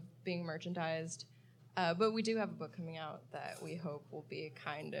of being merchandised. But we do have a book coming out that we hope will be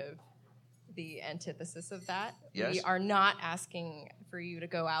kind of the antithesis of that. Yes. We are not asking for you to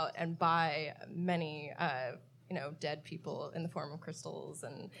go out and buy many dead people in the form of crystals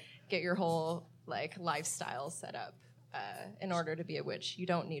and get your whole lifestyle set up in order to be a witch. You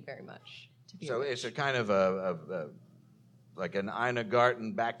don't need very much to be a witch. So it's a kind of like an Ina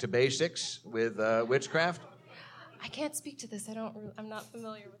Garten back to basics with witchcraft? I can't speak to this. I'm not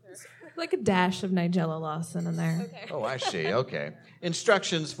familiar with her. Like a dash of Nigella Lawson in there. Okay. Oh, I see. Okay.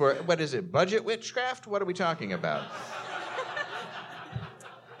 Instructions for, what is it, budget witchcraft? What are we talking about?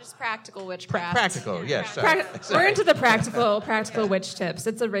 Just practical witchcraft. Practical, yes. We're into the practical witch tips.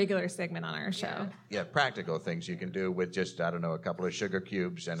 It's a regular segment on our show. Yeah, practical things you can do with just, a couple of sugar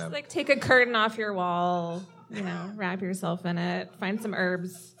cubes and just take a curtain off your wall, wrap yourself in it, find some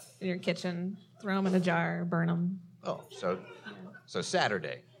herbs in your kitchen, throw them in a jar, burn them. Oh, so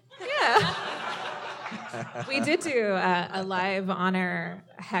Saturday. Yeah. We did do a live honor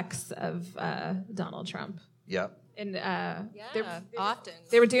hex of Donald Trump. Yep. And often.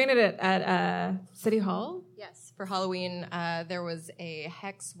 They were doing it at City Hall? Yes. For Halloween, there was a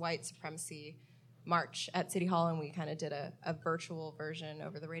hex white supremacy march at City Hall, and we kind of did a virtual version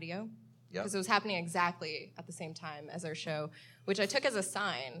over the radio. Because it was happening exactly at the same time as our show, which I took as a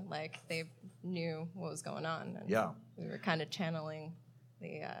sign, they knew what was going on. And we were kind of channeling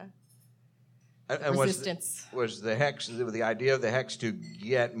the resistance. Was the hex, the idea of the hex to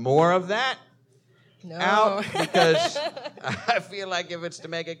get more of that out? Because I feel like if it's to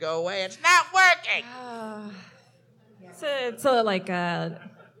make it go away, it's not working. It's a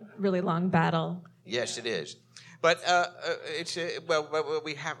really long battle. Yes, it is. But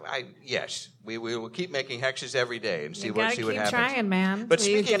we will keep making hexes every day and see what happens. Keep trying, man. But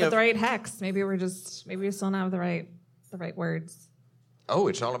speaking speaking of the right hex, maybe we still don't have the right words. Oh,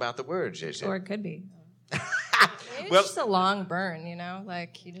 it's all about the words, is it? Or it could be. It's just a long burn, you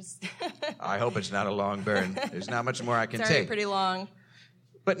just. I hope it's not a long burn. There's not much more I can take. It's already pretty long.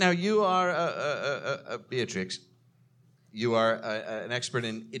 But now you are Beatrix. You are an expert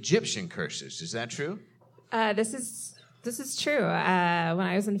in Egyptian curses. Is that true? This is true. When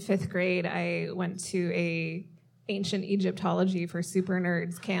I was in 5th grade, I went to a ancient Egyptology for super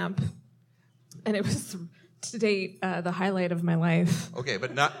nerds camp, and it was to date the highlight of my life. Okay,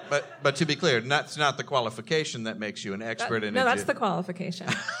 but to be clear, that's not the qualification that makes you an expert in. No, that's the qualification.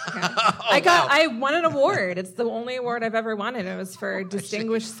 Yeah. I won an award. It's the only award I've ever won, and it was for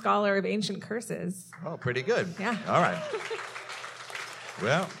Distinguished Scholar of Ancient Curses. Oh, pretty good. Yeah. All right.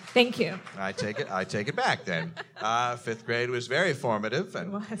 Well, thank you. I take it back then. 5th grade was very formative,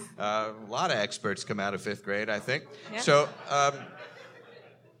 and a lot of experts come out of 5th grade, I think. Yeah. So,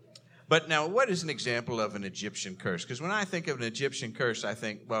 but now, what is an example of an Egyptian curse? Because when I think of an Egyptian curse, I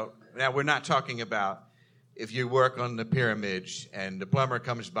think, well, now we're not talking about if you work on the pyramids and the plumber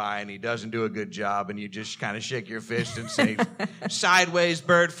comes by and he doesn't do a good job and you just kind of shake your fist and say, sideways,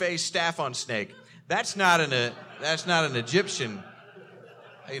 bird face, staff on snake. That's not an Egyptian.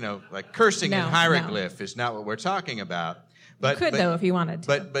 Like cursing in hieroglyph is not what we're talking about. You could, though, if you wanted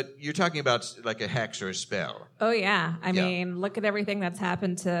to. But you're talking about like a hex or a spell. Oh, yeah. I mean, look at everything that's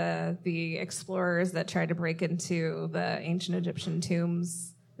happened to the explorers that tried to break into the ancient Egyptian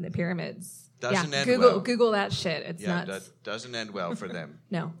tombs and the pyramids. Doesn't end well. Google that shit. It's nuts. Doesn't end well for them.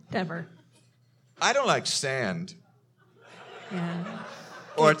 No, never. I don't like sand. Yeah.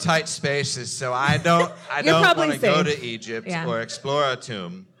 Or tight spaces, so I don't want to go to Egypt or explore a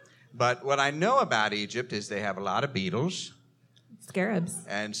tomb. But what I know about Egypt is they have a lot of beetles. Scarabs.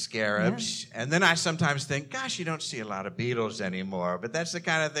 And scarabs. Yeah. And then I sometimes think, gosh, you don't see a lot of beetles anymore. But that's the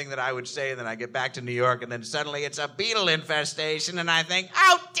kind of thing that I would say, and then I get back to New York, and then suddenly it's a beetle infestation, and I think,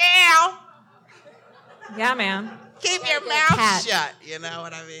 oh, damn! Yeah, man. Keep your mouth shut, you know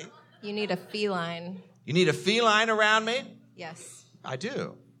what I mean? You need a feline. You need a feline around me? Yes. I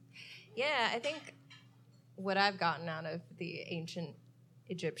do. Yeah, I think what I've gotten out of the ancient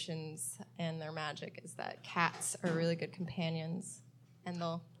Egyptians and their magic is that cats are really good companions, and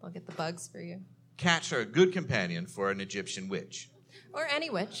they'll get the bugs for you. Cats are a good companion for an Egyptian witch. Or any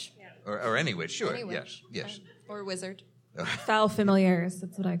witch. Or any witch, sure. Any witch. Yes. Or wizard. Foul familiars,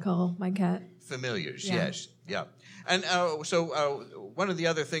 that's what I call my cat. Familiars, yes. Yeah. And so one of the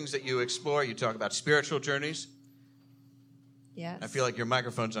other things that you explore, you talk about spiritual journeys. Yes. I feel like your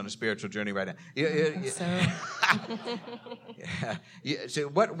microphone's on a spiritual journey right now. So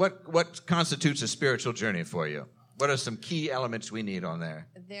what constitutes a spiritual journey for you? What are some key elements we need on there?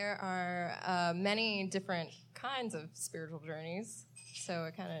 There are many different kinds of spiritual journeys, so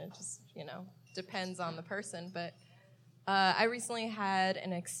it kind of just, depends on the person. But I recently had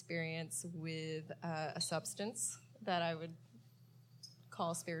an experience with a substance that I would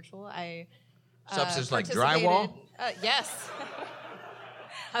call spiritual. Substance like drywall? Yes.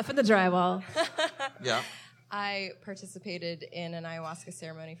 Up in the drywall. Yeah. I participated in an ayahuasca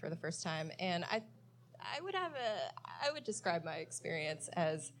ceremony for the first time, and I would describe my experience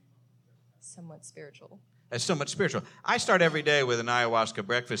as somewhat spiritual. As somewhat spiritual. I start every day with an ayahuasca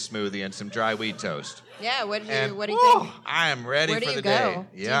breakfast smoothie and some dry wheat toast. Yeah, what do you think? I am ready for the day. Where do you go?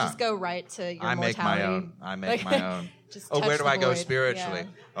 Yeah. Do you just go right to your mortality? I make my own. Where do I go spiritually?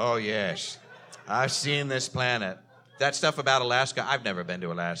 Yeah. Oh, yes. I've seen this planet. That stuff about Alaska, I've never been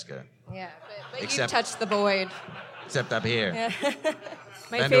to Alaska. Yeah, but you've touched the void. Except up here. Yeah.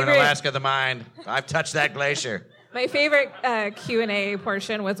 Been to an Alaska of the mind. I've touched that glacier. My favorite Q&A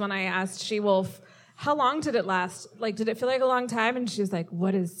portion was when I asked She-Wolf, how long did it last? Like, did it feel like a long time? And she was like,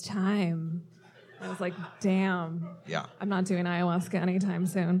 what is time? I was like, damn. Yeah. I'm not doing ayahuasca anytime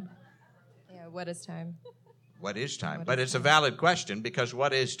soon. Yeah, what is time? What is time? But it's a valid question, because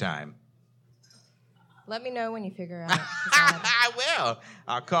what is time? Let me know when you figure out. I will.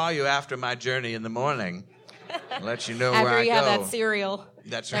 I'll call you after my journey in the morning. Let you know where I go. After you have that cereal.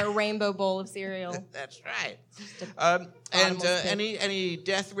 That's right. That rainbow bowl of cereal. That's right. Any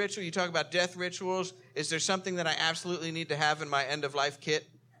death ritual? You talk about death rituals. Is there something that I absolutely need to have in my end-of-life kit?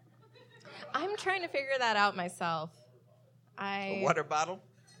 I'm trying to figure that out myself. A water bottle?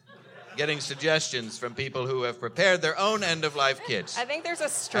 Getting suggestions from people who have prepared their own end-of-life kits. I think there's a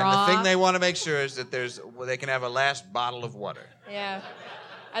straw. And the thing they want to make sure is that they can have a last bottle of water. Yeah.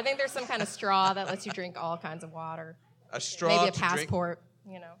 I think there's some kind of straw that lets you drink all kinds of water. A straw Maybe a passport,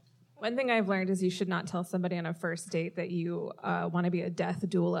 One thing I've learned is you should not tell somebody on a first date that you want to be a death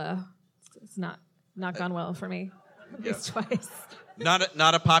doula. It's not gone well for me. At least twice. Not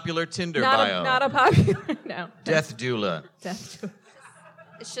a popular Tinder bio. Not a popular, no. Death doula. Death doula.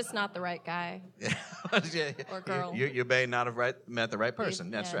 It's just not the right guy or girl. You may not have met the right person.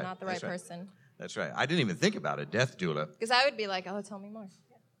 That's right. Not the right person. That's right. I didn't even think about a death doula. Because I would be like, oh, tell me more.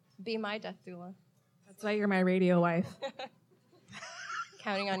 Be my death doula. That's why you're my radio wife.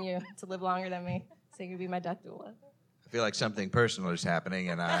 Counting on you to live longer than me so you can be my death doula. I feel like something personal is happening,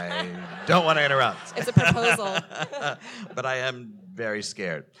 and I don't want to interrupt. It's a proposal. But I am very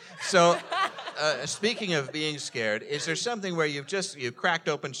scared. So, speaking of being scared, is there something where you've cracked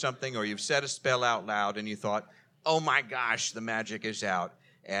open something, or you've said a spell out loud, and you thought, oh my gosh, the magic is out,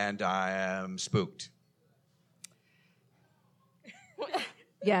 and I am spooked?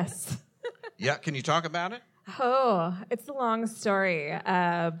 Yes. Yeah, can you talk about it? Oh, it's a long story,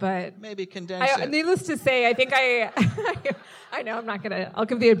 but maybe condense it. Needless to say, I think I know I'm not gonna. I'll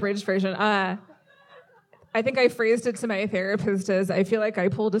give the abridged version. I think I phrased it to my therapist as I feel like I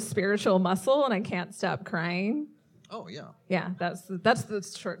pulled a spiritual muscle and I can't stop crying. Oh yeah. Yeah, that's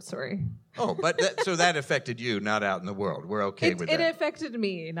the short story. Oh, but so that affected you, not out in the world. We're okay with that. It affected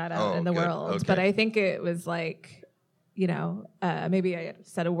me, not out in the world. Okay. But I think it was like. Maybe I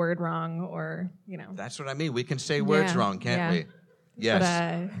said a word wrong, or That's what I mean. We can say words wrong, can't we?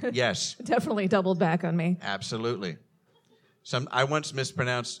 Yes. But, yes. Definitely doubled back on me. Absolutely. I once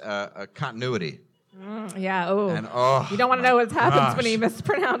mispronounced continuity. Yeah. Oh. And, you don't want to know what happens when you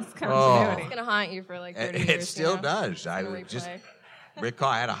mispronounce continuity. It's gonna haunt you for like 30 years. It still does. I just recall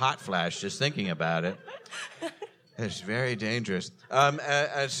I had a hot flash just thinking about it. It's very dangerous.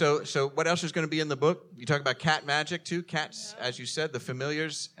 So what else is going to be in the book? You talk about cat magic too. Cats, as you said, the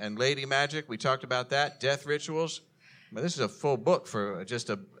familiars and lady magic. We talked about that. Death rituals. Well, this is a full book for just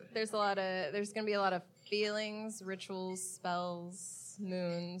a. There's going to be a lot of feelings, rituals, spells,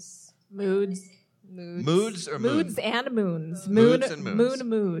 moods. Moods. Moods or moods and moons. Moods and moons. Moon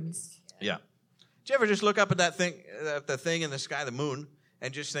moods. Yeah. Did you ever just look up at that thing, the thing in the sky, the moon,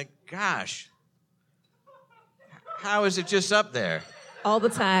 and just think, gosh, how is it just up there? All the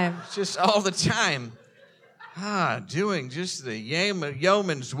time. Just all the time. Doing just the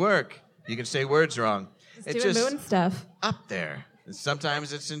yeoman's work. You can say words wrong. It's doing moon stuff. Up there. And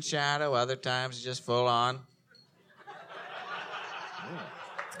sometimes it's in shadow, other times it's just full on.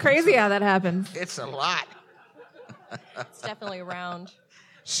 It's crazy how that happens. It's a lot. It's definitely round.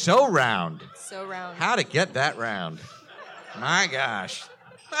 So round. So round. How to get that round. My gosh.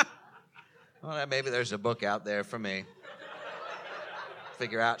 Well, maybe there's a book out there for me.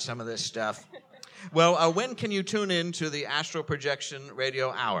 Figure out some of this stuff. Well, when can you tune in to the Astral Projection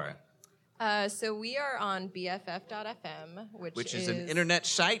Radio Hour? So we are on BFF.FM, which is an internet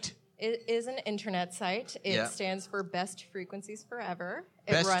site? It is an internet site. It stands for Best Frequencies Forever.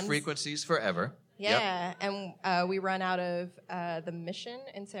 Best Frequencies Forever. Yeah, and we run out of the Mission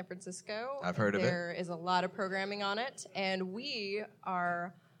in San Francisco. I've heard of it. There is a lot of programming on it, and we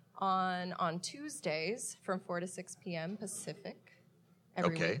are on Tuesdays from 4 to 6 p.m. Pacific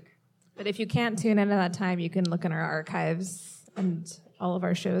every week. But if you can't tune into that time, you can look in our archives, and all of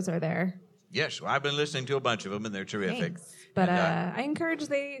our shows are there. Yes, well, I've been listening to a bunch of them, and they're terrific. Thanks. But I encourage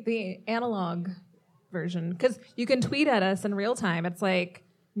the analog version, because you can tweet at us in real time. It's like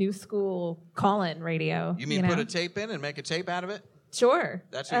new school call-in radio. You mean put a tape in and make a tape out of it? Sure.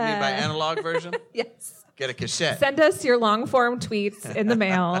 That's what you mean by analog version? Yes. Get a cassette. Send us your long-form tweets in the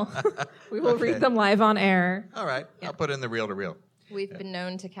mail. We will read them live on air. All right. Yeah. I'll put in the reel-to-reel. We've been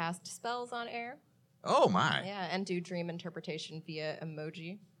known to cast spells on air. Oh, my. Yeah, and do dream interpretation via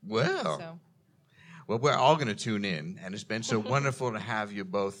emoji. Well, we're all going to tune in, and it's been so wonderful to have you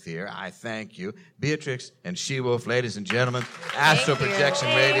both here. I thank you. Beatrix and She-Wolf, ladies and gentlemen, Astral Projection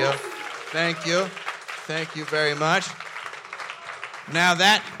Radio. Thank you. Thank you very much. Now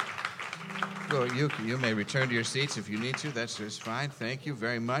you may return to your seats if you need to. That's just fine. Thank you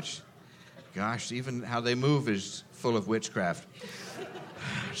very much. Gosh, even how they move is full of witchcraft.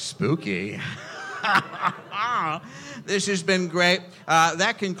 Spooky. This has been great.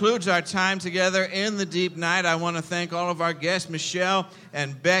 That concludes our time together in the deep night. I want to thank all of our guests, Michelle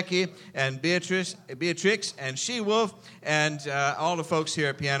and Becky and Beatrix and She-Wolf, and all the folks here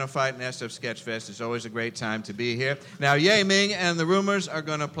at Piano Fight and SF Sketchfest. It's always a great time to be here. Now, Ye Ming and the Rumors are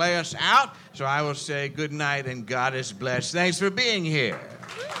going to play us out, so I will say good night and God is blessed. Thanks for being here.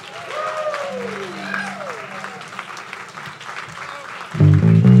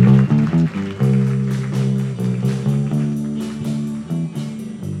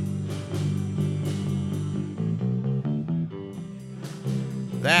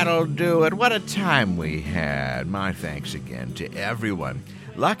 That'll do it. What a time we had. My thanks again to everyone.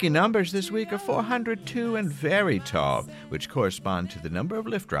 Lucky numbers this week are 402 and very tall, which correspond to the number of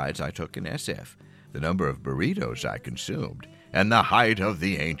lift rides I took in SF, the number of burritos I consumed, and the height of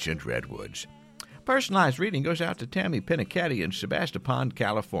the ancient redwoods. Personalized reading goes out to Tammy Pinnicetti in Sebastopol,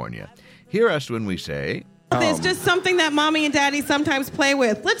 California. Hear us when we say... It's just something that Mommy and Daddy sometimes play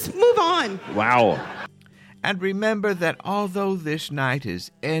with. Let's move on. Wow. And remember that although this night is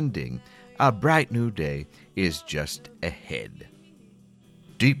ending, a bright new day is just ahead.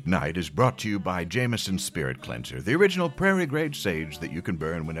 Deep Night is brought to you by Jameson Spirit Cleanser, the original prairie-grade sage that you can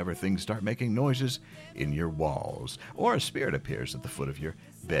burn whenever things start making noises in your walls, or a spirit appears at the foot of your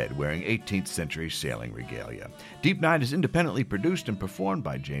bed wearing 18th century sailing regalia. Deep Night is independently produced and performed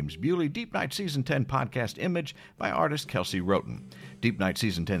by James Bewley. Deep Night Season 10 podcast image by artist Kelsey Roten. Deep Night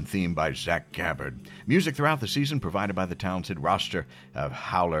Season 10 theme by Zach Gabbard. Music throughout the season provided by the talented roster of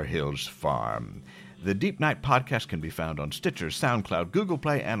Howler Hills Farm. The Deep Night podcast can be found on Stitcher, SoundCloud, Google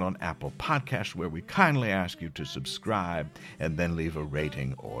Play, and on Apple Podcasts, where we kindly ask you to subscribe and then leave a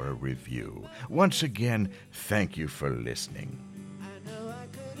rating or a review. Once again, thank you for listening. I know I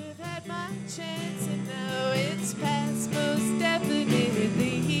could have had my chance, and now it's past most definitely.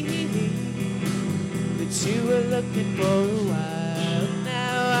 But you were looking for a while.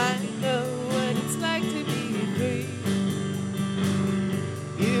 Now I know what it's like to be free.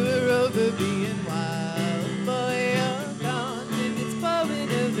 You were over